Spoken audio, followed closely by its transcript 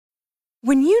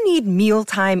When you need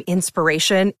mealtime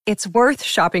inspiration, it's worth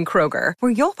shopping Kroger,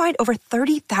 where you'll find over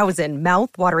 30,000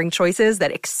 mouth-watering choices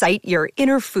that excite your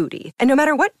inner foodie. And no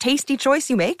matter what tasty choice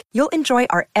you make, you'll enjoy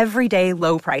our everyday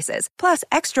low prices, plus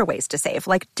extra ways to save,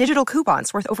 like digital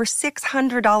coupons worth over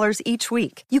 $600 each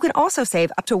week. You can also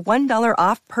save up to $1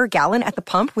 off per gallon at the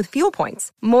pump with fuel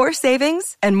points. More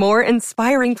savings and more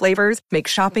inspiring flavors make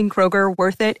shopping Kroger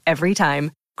worth it every time.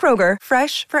 Kroger,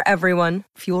 fresh for everyone.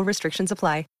 Fuel restrictions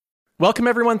apply. Welcome,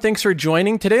 everyone. Thanks for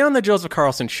joining. Today on The Joseph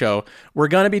Carlson Show, we're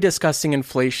going to be discussing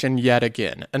inflation yet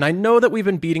again. And I know that we've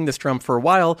been beating this drum for a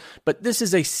while, but this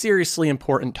is a seriously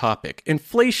important topic.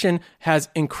 Inflation has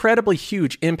incredibly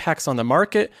huge impacts on the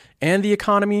market and the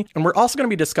economy. And we're also going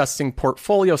to be discussing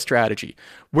portfolio strategy.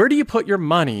 Where do you put your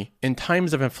money in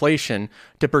times of inflation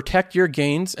to protect your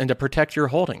gains and to protect your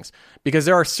holdings? Because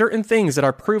there are certain things that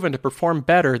are proven to perform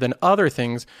better than other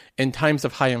things in times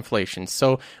of high inflation.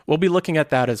 So we'll be looking at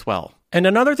that as well. And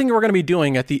another thing we're going to be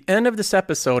doing at the end of this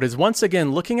episode is once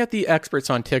again looking at the experts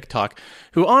on TikTok,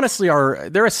 who honestly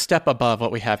they're a step above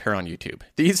what we have here on YouTube.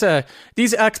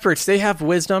 These experts, they have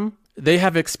wisdom, they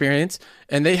have experience,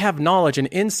 and they have knowledge and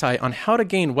insight on how to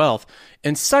gain wealth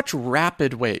in such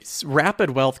rapid ways, rapid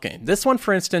wealth gain. This one,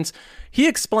 for instance, he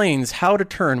explains how to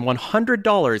turn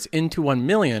 $100 into $1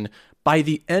 million by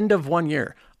the end of 1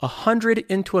 year. 100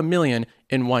 into $1 million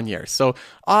in 1 year. So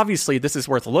obviously this is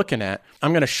worth looking at.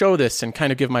 I'm going to show this and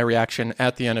kind of give my reaction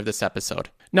at the end of this episode.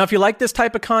 Now, if you like this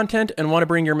type of content and want to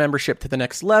bring your membership to the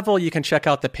next level, you can check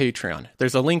out the Patreon.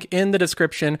 There's a link in the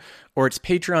description, or it's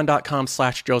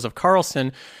patreon.com/Joseph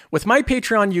Carlson. With my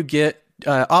Patreon, you get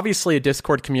obviously a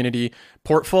Discord community,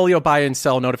 portfolio buy and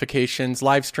sell notifications,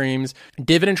 live streams,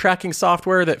 dividend tracking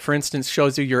software that, for instance,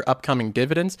 shows you your upcoming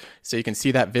dividends so you can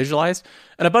see that visualized,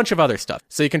 and a bunch of other stuff.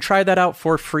 So you can try that out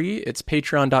for free. It's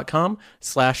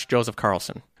patreon.com/Joseph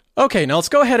Carlson. Okay, now let's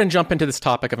go ahead and jump into this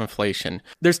topic of inflation.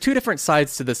 There's two different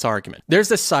sides to this argument. There's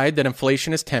the side that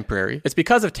inflation is temporary. It's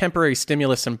because of temporary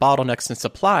stimulus and bottlenecks in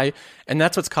supply, and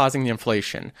that's what's causing the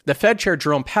inflation. The Fed Chair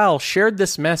Jerome Powell shared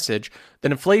this message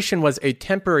that inflation was a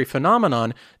temporary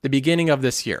phenomenon the beginning of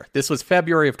this year. This was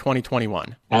February of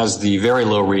 2021. As the very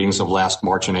low readings of last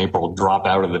March and April drop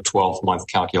out of the 12-month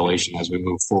calculation as we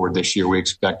move forward this year, we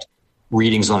expect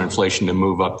readings on inflation to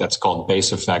move up. That's called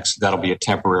base effects. That'll be a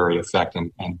temporary effect, and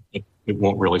it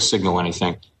won't really signal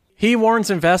anything. He warns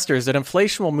investors that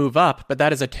inflation will move up, but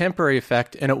that is a temporary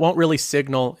effect, and it won't really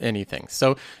signal anything.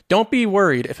 So don't be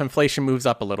worried if inflation moves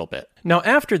up a little bit. Now,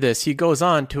 after this, he goes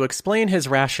on to explain his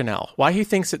rationale, why he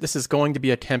thinks that this is going to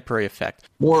be a temporary effect.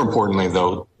 More importantly,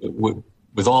 though,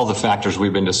 with all the factors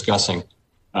we've been discussing,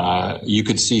 you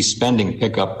could see spending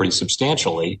pick up pretty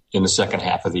substantially in the second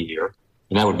half of the year.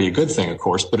 And that would be a good thing, of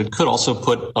course, but it could also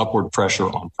put upward pressure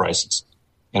on prices.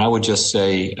 And I would just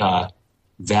say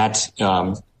that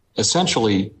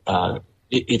essentially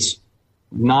it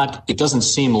doesn't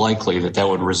seem likely that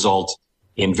would result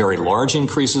in very large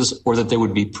increases or that they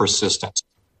would be persistent.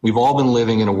 We've all been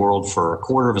living in a world for a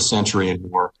quarter of a century and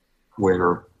more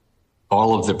where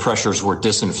all of the pressures were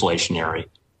disinflationary,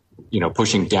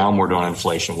 pushing downward on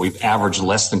inflation. We've averaged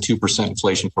less than 2%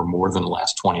 inflation for more than the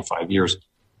last 25 years.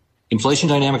 Inflation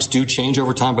dynamics do change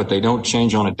over time, but they don't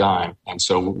change on a dime. And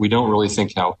so we don't really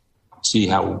see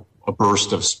how a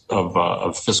burst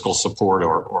of fiscal support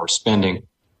or spending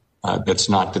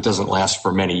that doesn't last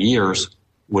for many years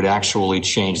would actually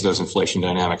change those inflation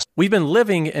dynamics. We've been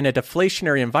living in a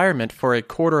deflationary environment for a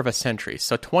quarter of a century.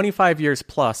 So 25 years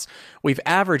plus, we've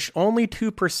averaged only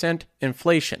 2%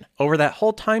 inflation over that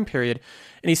whole time period.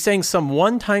 And he's saying some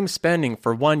one-time spending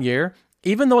for 1 year,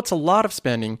 even though it's a lot of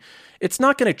spending, it's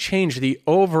not going to change the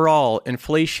overall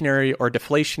inflationary or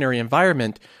deflationary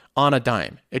environment on a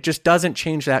dime. It just doesn't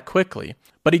change that quickly.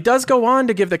 But he does go on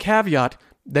to give the caveat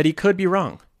that he could be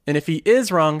wrong. And if he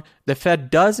is wrong, the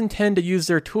Fed does intend to use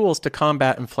their tools to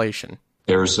combat inflation.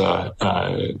 There's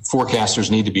forecasters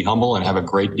need to be humble and have a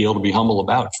great deal to be humble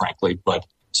about, frankly. But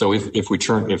so if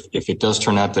it does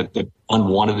turn out that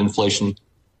unwanted inflation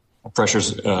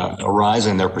pressures arise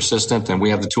and they're persistent, then we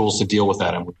have the tools to deal with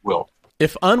that, and we will.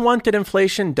 If unwanted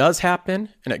inflation does happen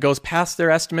and it goes past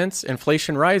their estimates,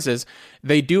 inflation rises,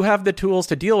 they do have the tools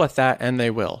to deal with that, and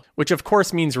they will, which of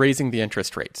course means raising the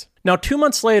interest rates. Now, 2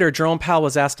 months later, Jerome Powell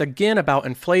was asked again about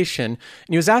inflation, and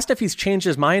he was asked if he's changed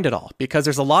his mind at all, because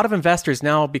there's a lot of investors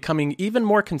now becoming even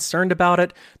more concerned about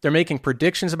it. They're making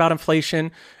predictions about inflation,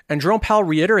 and Jerome Powell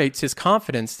reiterates his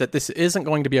confidence that this isn't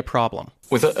going to be a problem.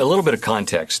 With a little bit of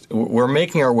context, we're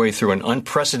making our way through an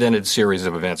unprecedented series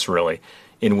of events, really,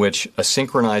 in which a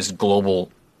synchronized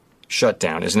global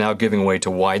shutdown is now giving way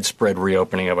to widespread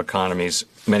reopening of economies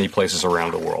many places around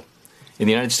the world. In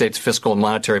the United States, fiscal and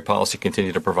monetary policy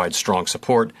continue to provide strong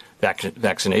support.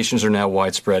 Vaccinations are now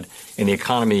widespread, and the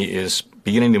economy is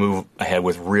beginning to move ahead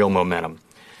with real momentum.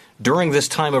 During this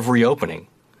time of reopening,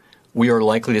 we are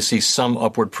likely to see some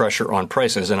upward pressure on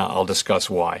prices, and I'll discuss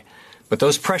why. But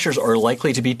those pressures are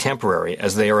likely to be temporary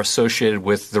as they are associated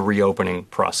with the reopening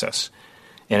process.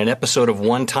 And an episode of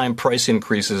one-time price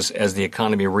increases as the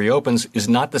economy reopens is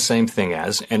not the same thing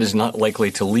as, and is not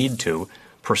likely to lead to,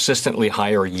 persistently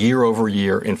higher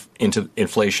year-over-year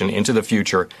inflation into the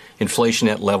future, inflation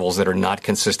at levels that are not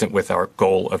consistent with our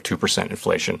goal of 2%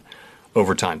 inflation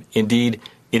over time. Indeed,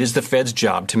 it is the Fed's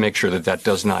job to make sure that that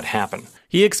does not happen.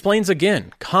 He explains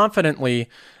again, confidently,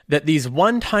 that these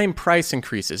one-time price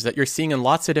increases that you're seeing in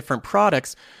lots of different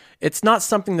products, it's not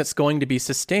something that's going to be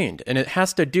sustained. And it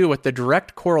has to do with the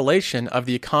direct correlation of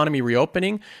the economy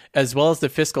reopening as well as the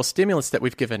fiscal stimulus that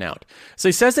we've given out. So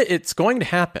he says that it's going to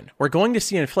happen. We're going to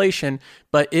see inflation,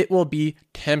 but it will be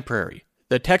temporary.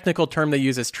 The technical term they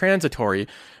use is transitory,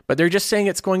 but they're just saying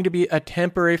it's going to be a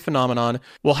temporary phenomenon.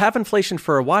 We'll have inflation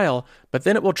for a while, but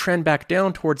then it will trend back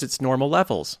down towards its normal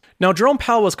levels. Now, Jerome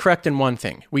Powell was correct in one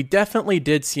thing. We definitely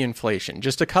did see inflation.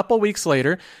 Just a couple weeks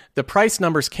later, the price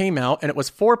numbers came out and it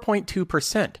was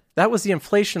 4.2%. That was the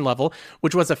inflation level,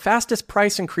 which was the fastest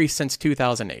price increase since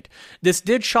 2008. This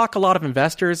did shock a lot of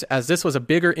investors, as this was a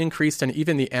bigger increase than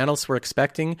even the analysts were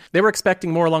expecting. They were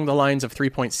expecting more along the lines of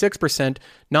 3.6%,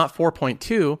 not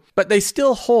 4.2%, but they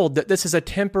still hold that this is a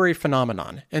temporary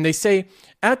phenomenon. And they say,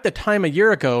 at the time a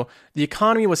year ago, the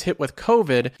economy was hit with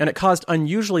COVID and it caused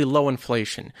unusually low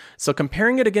inflation. So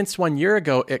comparing it against 1 year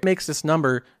ago, it makes this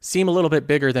number seem a little bit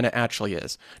bigger than it actually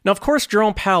is. Now, of course,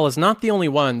 Jerome Powell is not the only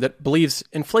one that believes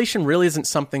inflation really isn't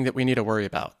something that we need to worry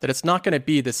about, that it's not going to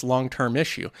be this long-term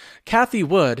issue. Cathie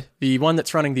Wood, the one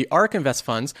that's running the ARK Invest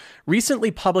funds, recently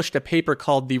published a paper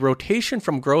called The Rotation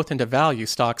from Growth into Value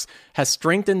Stocks Has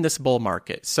Strengthened This Bull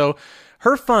Market. So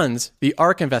her funds, the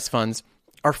ARK Invest funds,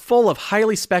 are full of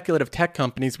highly speculative tech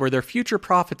companies where their future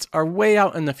profits are way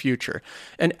out in the future.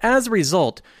 And as a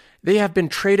result, they have been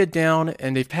traded down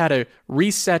and they've had a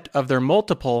reset of their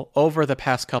multiple over the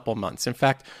past couple months. In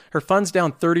fact, her fund's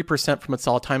down 30% from its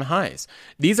all-time highs.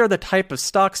 These are the type of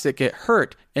stocks that get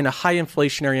hurt in a high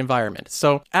inflationary environment.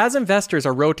 So as investors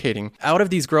are rotating out of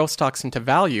these growth stocks into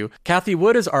value, Cathie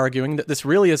Wood is arguing that this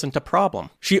really isn't a problem.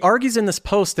 She argues in this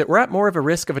post that we're at more of a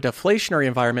risk of a deflationary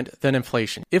environment than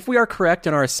inflation. If we are correct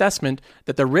in our assessment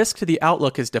that the risk to the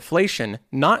outlook is deflation,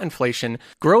 not inflation,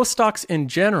 growth stocks in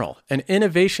general and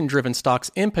innovation-driven stocks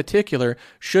in particular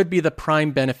should be the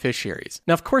prime beneficiaries.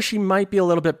 Now, of course, she might be a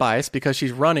little bit biased because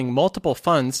she's running multiple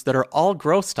funds that are all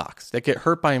growth stocks that get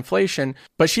hurt by inflation,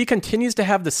 but she continues to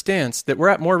have the stance that we're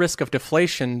at more risk of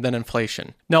deflation than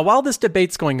inflation. Now, while this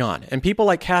debate's going on, and people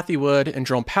like Cathie Wood and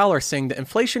Jerome Powell are saying that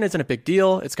inflation isn't a big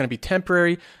deal, it's going to be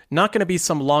temporary, not going to be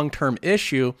some long-term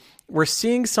issue, we're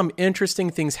seeing some interesting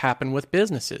things happen with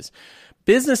businesses.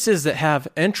 Businesses that have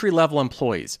entry-level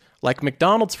employees, like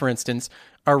McDonald's, for instance,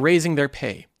 are raising their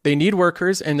pay. They need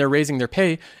workers and they're raising their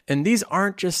pay, and these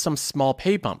aren't just some small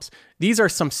pay bumps. These are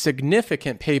some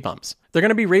significant pay bumps. They're going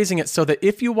to be raising it so that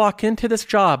if you walk into this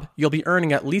job, you'll be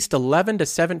earning at least $11 to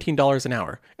 $17 an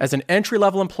hour. As an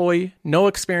entry-level employee, no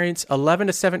experience, $11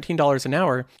 to $17 an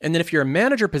hour. And then if you're a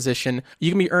manager position,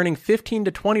 you can be earning $15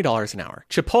 to $20 an hour.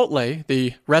 Chipotle,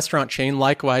 the restaurant chain,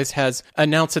 likewise has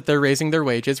announced that they're raising their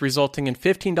wages, resulting in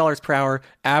 $15 per hour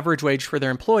average wage for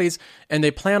their employees, and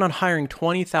they plan on hiring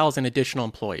 20,000 additional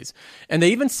employees. And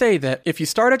they even say that if you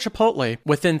start at Chipotle,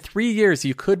 within 3 years,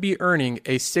 you could be earning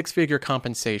a six-figure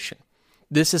compensation.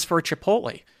 This is for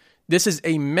Chipotle. This is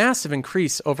a massive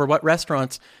increase over what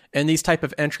restaurants and these type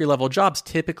of entry-level jobs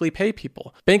typically pay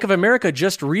people. Bank of America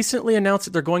just recently announced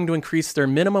that they're going to increase their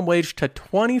minimum wage to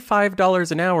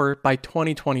 $25 an hour by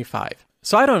 2025.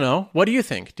 So I don't know. What do you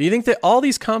think? Do you think that all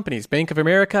these companies, Bank of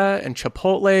America and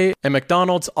Chipotle and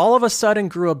McDonald's, all of a sudden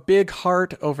grew a big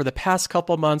heart over the past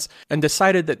couple months and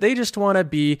decided that they just want to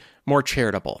be more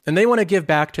charitable and they want to give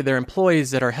back to their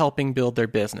employees that are helping build their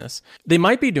business? They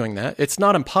might be doing that. It's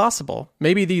not impossible.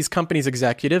 Maybe these companies'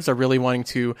 executives are really wanting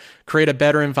to create a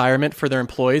better environment for their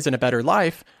employees and a better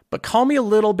life. But call me a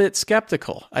little bit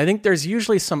skeptical. I think there's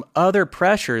usually some other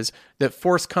pressures that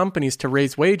force companies to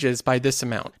raise wages by this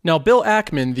amount. Now, Bill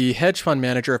Ackman, the hedge fund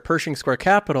manager of Pershing Square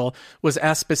Capital, was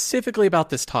asked specifically about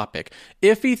this topic,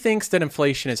 if he thinks that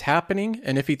inflation is happening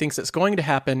and if he thinks it's going to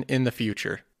happen in the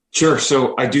future. Sure.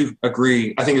 So I do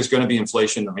agree. I think there's going to be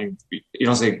inflation. I mean, you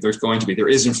don't say there's going to be. There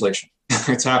is inflation.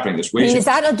 It's happening. There's wage. Is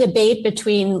that a debate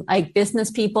between like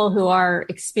business people who are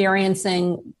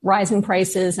experiencing rising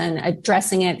prices and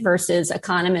addressing it versus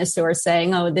economists who are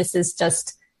saying, oh, this is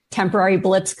just temporary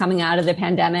blips coming out of the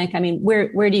pandemic? I mean, where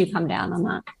do you come down on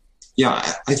that?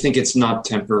 Yeah, I think it's not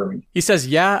temporary. He says,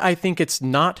 yeah, I think it's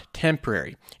not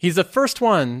temporary. He's the first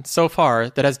one so far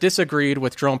that has disagreed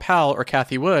with Jerome Powell or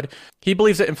Cathie Wood. He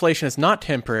believes that inflation is not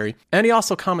temporary, and he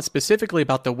also comments specifically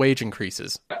about the wage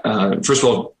increases. First of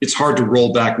all, it's hard to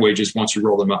roll back wages once you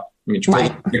roll them up. I mean,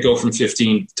 they go from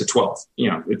 15 to 12.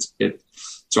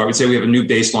 So I would say we have a new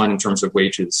baseline in terms of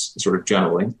wages, sort of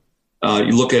generally.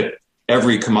 You look at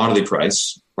every commodity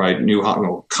price, right?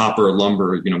 Copper,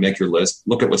 lumber, make your list.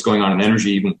 Look at what's going on in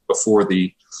energy even before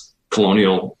the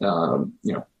colonial,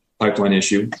 pipeline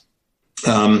issue.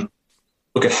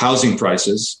 Look at housing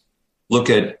prices. Look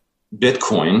at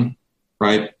Bitcoin,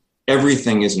 right?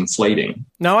 Everything is inflating.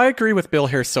 Now, I agree with Bill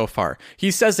here so far.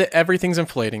 He says that everything's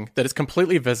inflating, that it's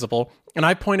completely visible, and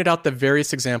I pointed out the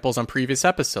various examples on previous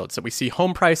episodes that we see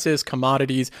home prices,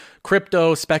 commodities,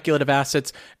 crypto, speculative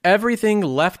assets, everything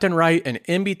left and right and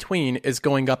in between is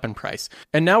going up in price.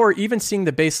 And now we're even seeing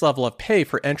the base level of pay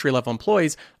for entry-level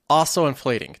employees also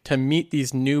inflating to meet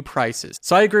these new prices.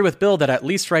 So I agree with Bill that at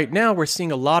least right now we're seeing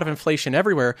a lot of inflation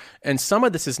everywhere, and some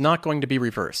of this is not going to be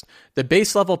reversed. The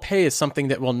base level pay is something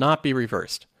that will not be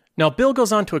reversed. Now, Bill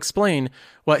goes on to explain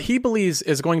what he believes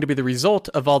is going to be the result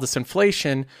of all this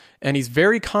inflation, and he's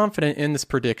very confident in this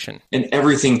prediction. And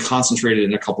everything concentrated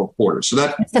in a couple of quarters. So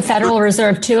that is the Federal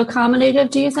Reserve too accommodative,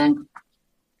 do you think?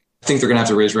 I think they're going to have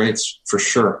to raise rates for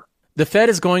sure. The Fed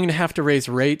is going to have to raise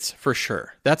rates for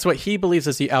sure. That's what he believes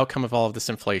is the outcome of all of this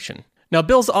inflation. Now,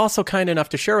 Bill's also kind enough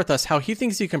to share with us how he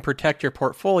thinks you can protect your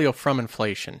portfolio from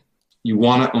inflation. You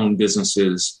want to own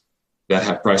businesses that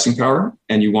have pricing power,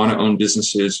 and you want to own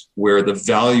businesses where the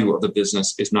value of the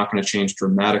business is not going to change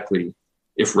dramatically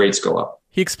if rates go up.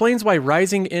 He explains why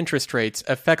rising interest rates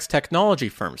affects technology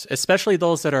firms, especially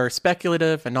those that are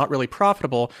speculative and not really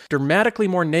profitable, dramatically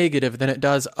more negative than it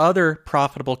does other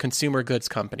profitable consumer goods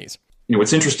companies.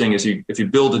 What's interesting is if you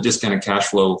build a discounted cash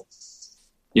flow,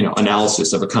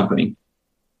 analysis of a company,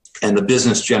 and the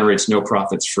business generates no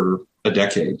profits for a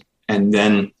decade, and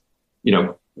then,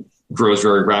 grows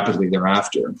very rapidly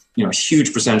thereafter, a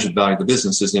huge percentage of the value of the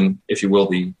business is in, if you will,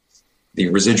 the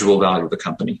residual value of the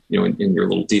company, in your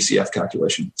little DCF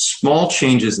calculation. Small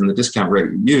changes in the discount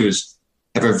rate you use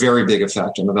have a very big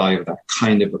effect on the value of that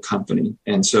kind of a company.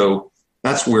 And so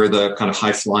that's where the kind of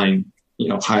high-flying,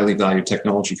 highly valued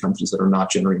technology companies that are not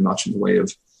generating much in the way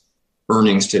of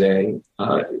earnings today,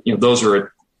 those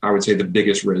are, I would say, the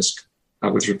biggest risk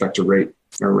with respect to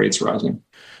rates rising.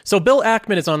 So Bill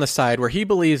Ackman is on the side where he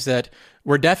believes that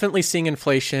we're definitely seeing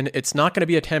inflation. It's not going to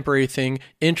be a temporary thing.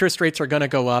 Interest rates are going to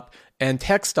go up, and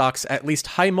tech stocks, at least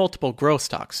high multiple growth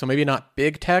stocks, so maybe not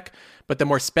big tech, but the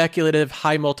more speculative,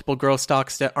 high multiple growth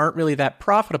stocks that aren't really that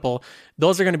profitable,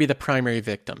 those are going to be the primary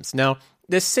victims. Now,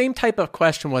 this same type of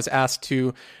question was asked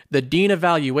to the Dean of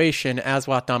Valuation,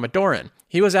 Aswath Damodaran.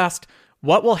 He was asked,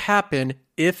 what will happen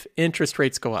if interest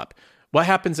rates go up? What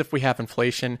happens if we have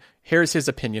inflation? Here's his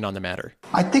opinion on the matter.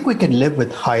 I think we can live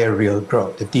with higher real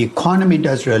growth. If the economy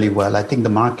does really well, I think the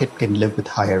market can live with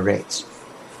higher rates.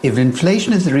 If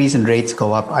inflation is the reason rates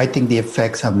go up, I think the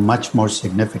effects are much more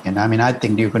significant. I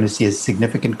think you're going to see a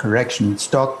significant correction in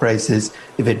stock prices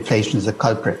if inflation is a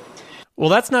culprit. Well,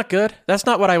 that's not good. That's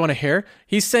not what I want to hear.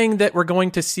 He's saying that we're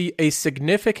going to see a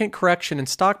significant correction in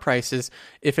stock prices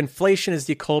if inflation is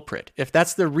the culprit, if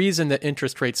that's the reason that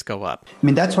interest rates go up.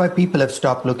 That's why people have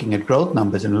stopped looking at growth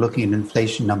numbers and looking at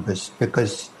inflation numbers,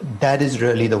 because that is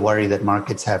really the worry that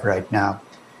markets have right now,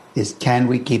 is can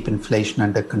we keep inflation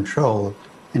under control?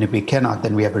 And if we cannot,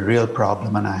 then we have a real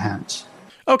problem on our hands.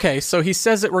 Okay, so he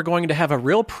says that we're going to have a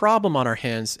real problem on our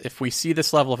hands if we see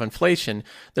this level of inflation.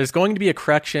 There's going to be a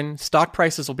correction. Stock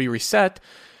prices will be reset.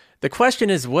 The question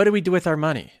is, what do we do with our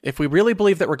money? If we really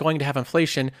believe that we're going to have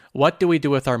inflation, what do we do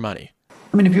with our money?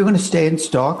 If you're going to stay in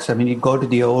stocks, you go to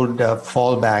the old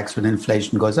fallbacks when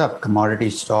inflation goes up. Commodity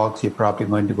stocks, you're probably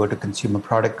going to go to consumer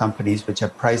product companies, which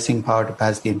have pricing power to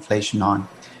pass the inflation on.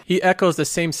 He echoes the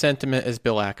same sentiment as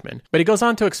Bill Ackman, but he goes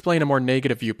on to explain a more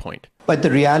negative viewpoint. But the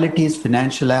reality is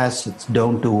financial assets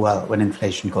don't do well when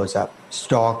inflation goes up.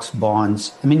 Stocks,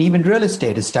 bonds, even real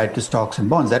estate is tied to stocks and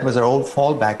bonds. That was our old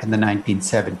fallback in the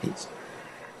 1970s.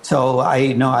 So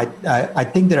I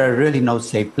think there are really no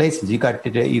safe places. You got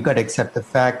to accept the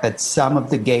fact that some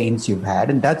of the gains you've had,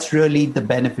 and that's really the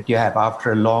benefit you have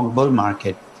after a long bull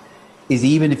market, is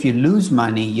even if you lose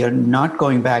money, you're not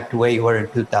going back to where you were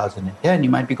in 2010. You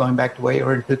might be going back to where you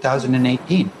were in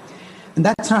 2018. And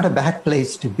that's not a bad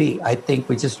place to be. I think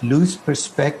we just lose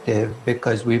perspective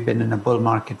because we've been in a bull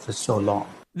market for so long.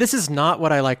 This is not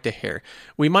what I like to hear.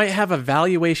 We might have a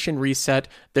valuation reset.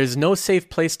 There's no safe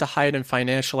place to hide in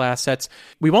financial assets.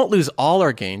 We won't lose all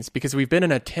our gains because we've been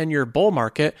in a 10-year bull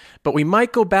market, but we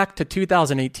might go back to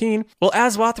 2018. Well,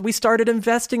 Aswath, we started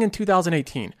investing in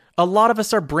 2018. A lot of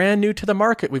us are brand new to the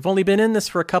market. We've only been in this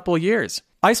for a couple of years.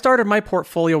 I started my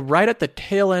portfolio right at the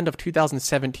tail end of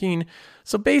 2017,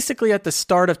 so basically at the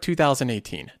start of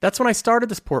 2018. That's when I started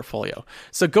this portfolio.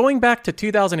 So going back to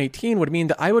 2018 would mean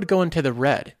that I would go into the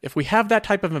red. If we have that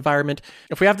type of environment,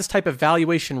 if we have this type of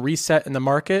valuation reset in the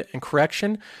market and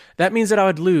correction, that means that I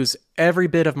would lose every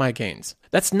bit of my gains.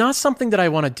 That's not something that I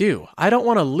want to do. I don't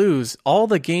want to lose all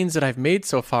the gains that I've made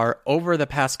so far over the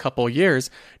past couple years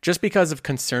just because of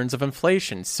concerns of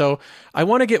inflation. So I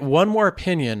want to get one more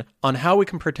opinion on how we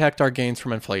can protect our gains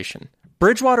from inflation.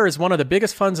 Bridgewater is one of the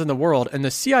biggest funds in the world, and the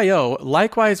CIO,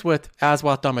 likewise with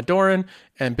Aswath Damodaran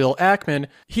and Bill Ackman,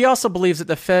 he also believes that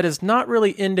the Fed is not really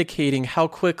indicating how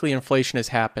quickly inflation is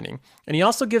happening. And he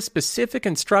also gives specific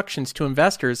instructions to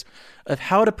investors of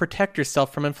how to protect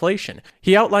yourself from inflation.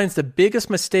 He outlines the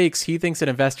biggest mistakes he thinks that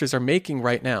investors are making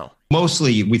right now.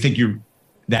 Mostly, we think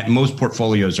that most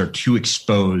portfolios are too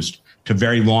exposed to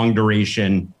very long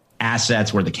duration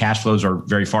assets where the cash flows are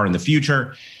very far in the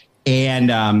future,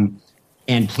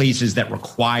 and places that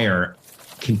require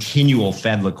continual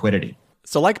Fed liquidity.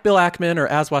 So like Bill Ackman or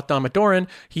Aswath Damodaran,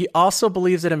 he also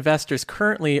believes that investors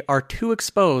currently are too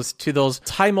exposed to those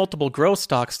high multiple growth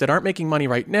stocks that aren't making money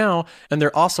right now, and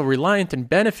they're also reliant and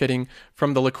benefiting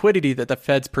from the liquidity that the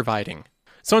Fed's providing.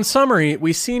 So in summary,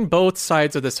 we've seen both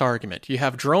sides of this argument. You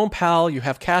have Jerome Powell, you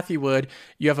have Cathie Wood,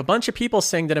 you have a bunch of people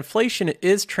saying that inflation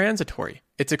is transitory.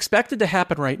 It's expected to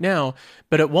happen right now,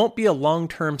 but it won't be a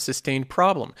long-term sustained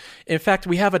problem. In fact,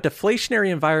 we have a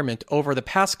deflationary environment over the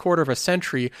past quarter of a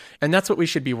century, and that's what we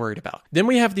should be worried about. Then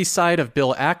we have the side of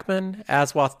Bill Ackman,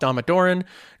 Aswath Damodaran,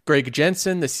 Greg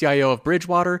Jensen, the CIO of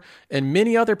Bridgewater, and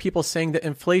many other people saying that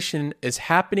inflation is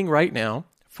happening right now,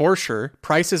 for sure,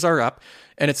 prices are up,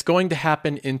 and it's going to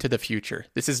happen into the future.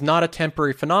 This is not a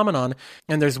temporary phenomenon,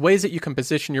 and there's ways that you can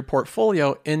position your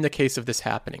portfolio in the case of this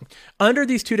happening. Under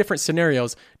these two different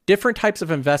scenarios, different types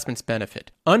of investments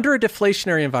benefit. Under a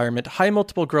deflationary environment, high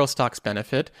multiple growth stocks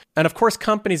benefit, and of course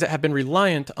companies that have been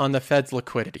reliant on the Fed's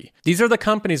liquidity. These are the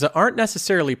companies that aren't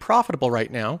necessarily profitable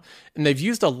right now, and they've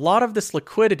used a lot of this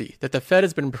liquidity that the Fed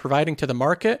has been providing to the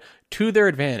market to their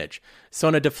advantage. So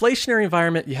in a deflationary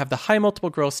environment, you have the high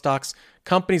multiple growth stocks,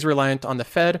 companies reliant on the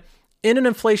Fed. In an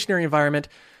inflationary environment,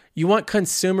 you want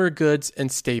consumer goods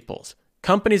and staples.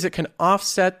 Companies that can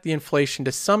offset the inflation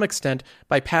to some extent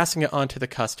by passing it on to the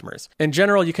customers. In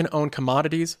general, you can own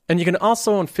commodities, and you can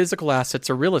also own physical assets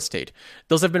or real estate.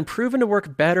 Those have been proven to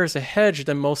work better as a hedge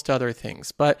than most other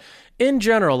things. But in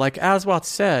general, like Aswath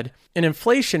said, in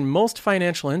inflation, most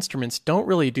financial instruments don't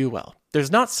really do well. There's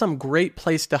not some great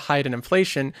place to hide in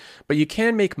inflation, but you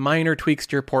can make minor tweaks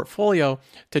to your portfolio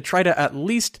to try to at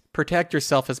least protect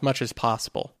yourself as much as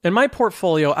possible. In my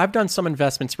portfolio, I've done some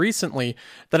investments recently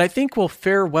that I think will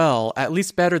fare well, at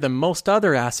least better than most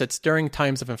other assets during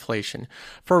times of inflation.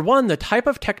 For one, the type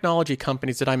of technology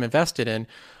companies that I'm invested in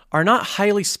are not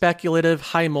highly speculative,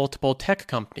 high multiple tech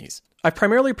companies. I've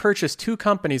primarily purchased two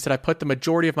companies that I put the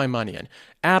majority of my money in,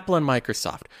 Apple and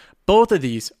Microsoft. Both of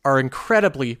these are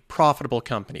incredibly profitable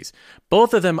companies.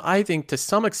 Both of them, I think, to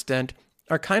some extent,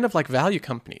 are kind of like value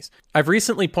companies. I've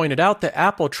recently pointed out that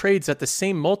Apple trades at the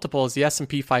same multiple as the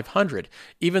S&P 500,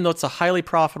 even though it's a highly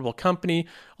profitable company,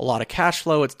 a lot of cash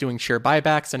flow, it's doing share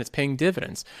buybacks, and it's paying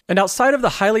dividends. And outside of the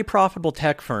highly profitable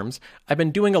tech firms, I've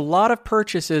been doing a lot of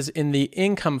purchases in the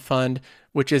income fund,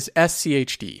 which is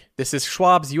SCHD. This is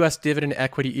Schwab's US Dividend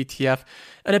Equity ETF,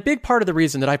 and a big part of the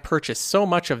reason that I purchased so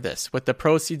much of this with the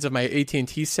proceeds of my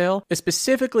AT&T sale is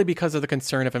specifically because of the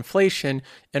concern of inflation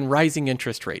and rising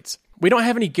interest rates. We don't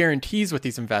have any guarantees with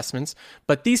these investments,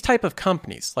 but these type of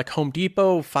companies like Home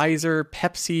Depot, Pfizer,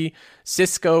 Pepsi,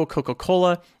 Cisco,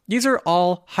 Coca-Cola, these are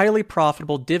all highly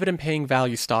profitable dividend-paying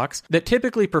value stocks that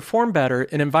typically perform better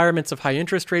in environments of high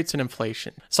interest rates and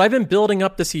inflation. So I've been building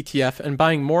up this ETF and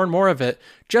buying more and more of it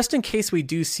just in case we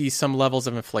do see some levels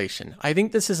of inflation. I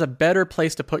think this is a better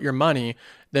place to put your money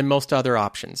than most other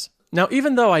options. Now,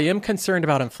 even though I am concerned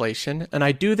about inflation, and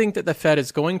I do think that the Fed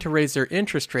is going to raise their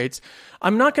interest rates,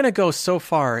 I'm not going to go so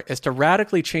far as to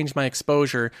radically change my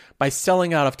exposure by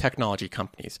selling out of technology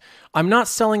companies. I'm not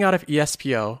selling out of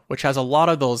ESPO, which has a lot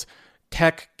of those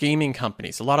tech gaming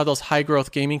companies, a lot of those high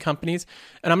growth gaming companies,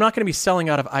 and I'm not going to be selling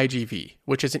out of IGV,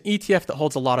 which is an ETF that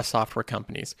holds a lot of software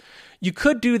companies. You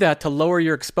could do that to lower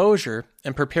your exposure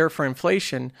and prepare for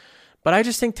inflation, But I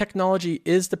just think technology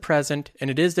is the present and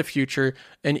it is the future.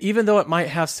 And even though it might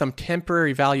have some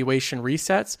temporary valuation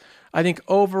resets, I think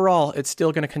overall it's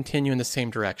still going to continue in the same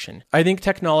direction. I think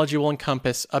technology will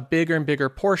encompass a bigger and bigger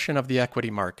portion of the equity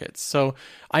markets. So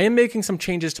I am making some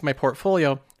changes to my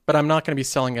portfolio, but I'm not going to be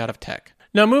selling out of tech.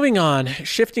 Now, moving on,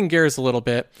 shifting gears a little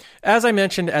bit. As I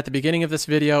mentioned at the beginning of this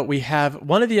video, we have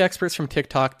one of the experts from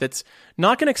TikTok that's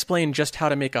not going to explain just how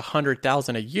to make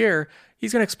 $100,000 a year.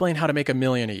 He's going to explain how to make $1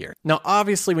 million a year. Now,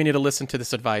 obviously, we need to listen to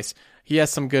this advice. He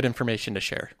has some good information to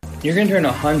share. You're going to turn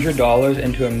 $100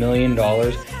 into $1 million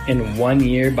in 1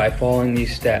 year by following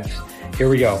these steps. Here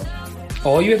we go.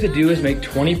 All you have to do is make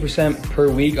 20% per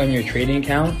week on your trading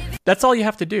account. That's all you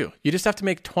have to do. You just have to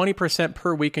make 20%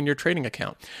 per week in your trading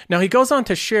account. Now, he goes on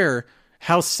to share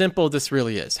how simple this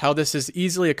really is, how this is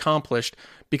easily accomplished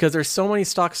because there's so many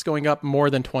stocks going up more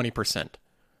than 20%.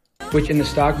 Which in the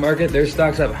stock market, there's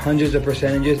stocks up hundreds of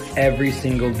percentages every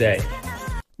single day.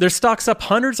 There's stocks up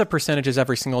hundreds of percentages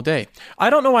every single day.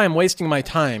 I don't know why I'm wasting my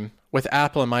time with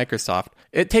Apple and Microsoft.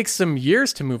 It takes some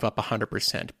years to move up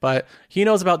 100%, but he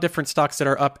knows about different stocks that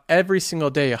are up every single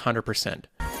day 100%.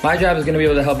 My job is going to be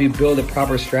able to help you build a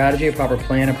proper strategy, a proper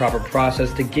plan, a proper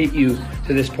process to get you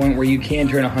to this point where you can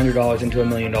turn $100 into $1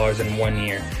 million in 1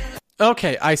 year.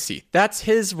 Okay, I see. That's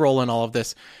his role in all of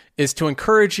this, is to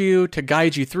encourage you, to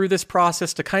guide you through this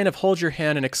process, to kind of hold your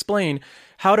hand and explain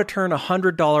how to turn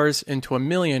 $100 into $1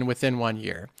 million within 1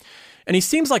 year. And he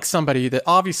seems like somebody that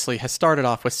obviously has started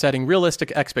off with setting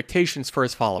realistic expectations for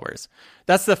his followers.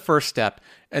 That's the first step.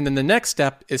 And then the next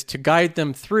step is to guide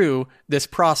them through this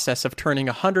process of turning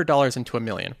 $100 into $1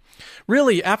 million.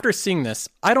 Really, after seeing this,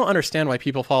 I don't understand why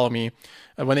people follow me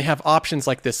when they have options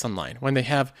like this online, when they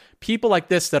have people like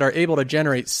this that are able to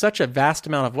generate such a vast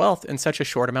amount of wealth in such a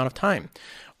short amount of time.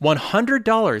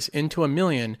 $100 into $1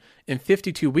 million in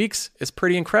 52 weeks is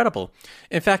pretty incredible.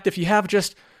 In fact, if you have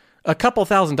just a couple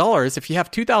 $1,000, if you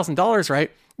have $2,000,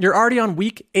 right, you're already on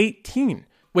week 18.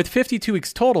 With 52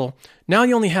 weeks total, now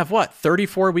you only have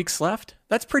 34 weeks left?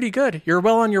 That's pretty good. You're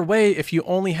well on your way if you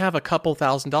only have a couple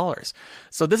 $1,000.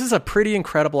 So this is a pretty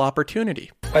incredible opportunity.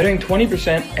 By doing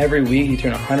 20% every week, you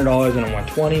turn $100 into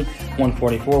 120,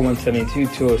 144,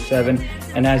 172, 207.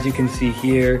 And as you can see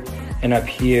here and up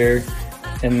here,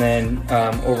 and then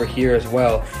over here as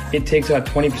well, it takes about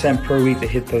 20% per week to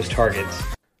hit those targets.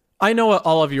 I know what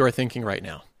all of you are thinking right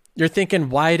now. You're thinking,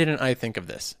 why didn't I think of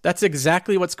this? That's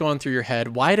exactly what's going through your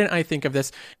head. Why didn't I think of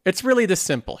this? It's really this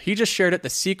simple. He just shared it. The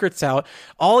secret's out.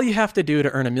 All you have to do to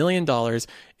earn $1 million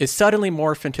is suddenly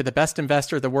morph into the best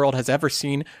investor the world has ever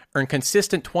seen, earn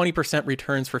consistent 20%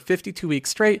 returns for 52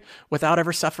 weeks straight without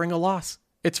ever suffering a loss.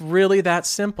 It's really that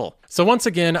simple. So once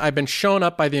again, I've been shown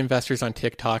up by the investors on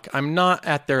TikTok. I'm not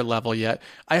at their level yet.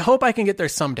 I hope I can get there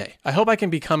someday. I hope I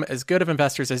can become as good of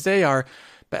investors as they are.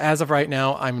 But as of right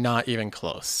now, I'm not even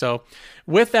close. So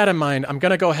with that in mind, I'm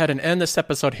going to go ahead and end this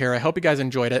episode here. I hope you guys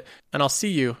enjoyed it, and I'll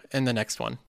see you in the next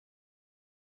one.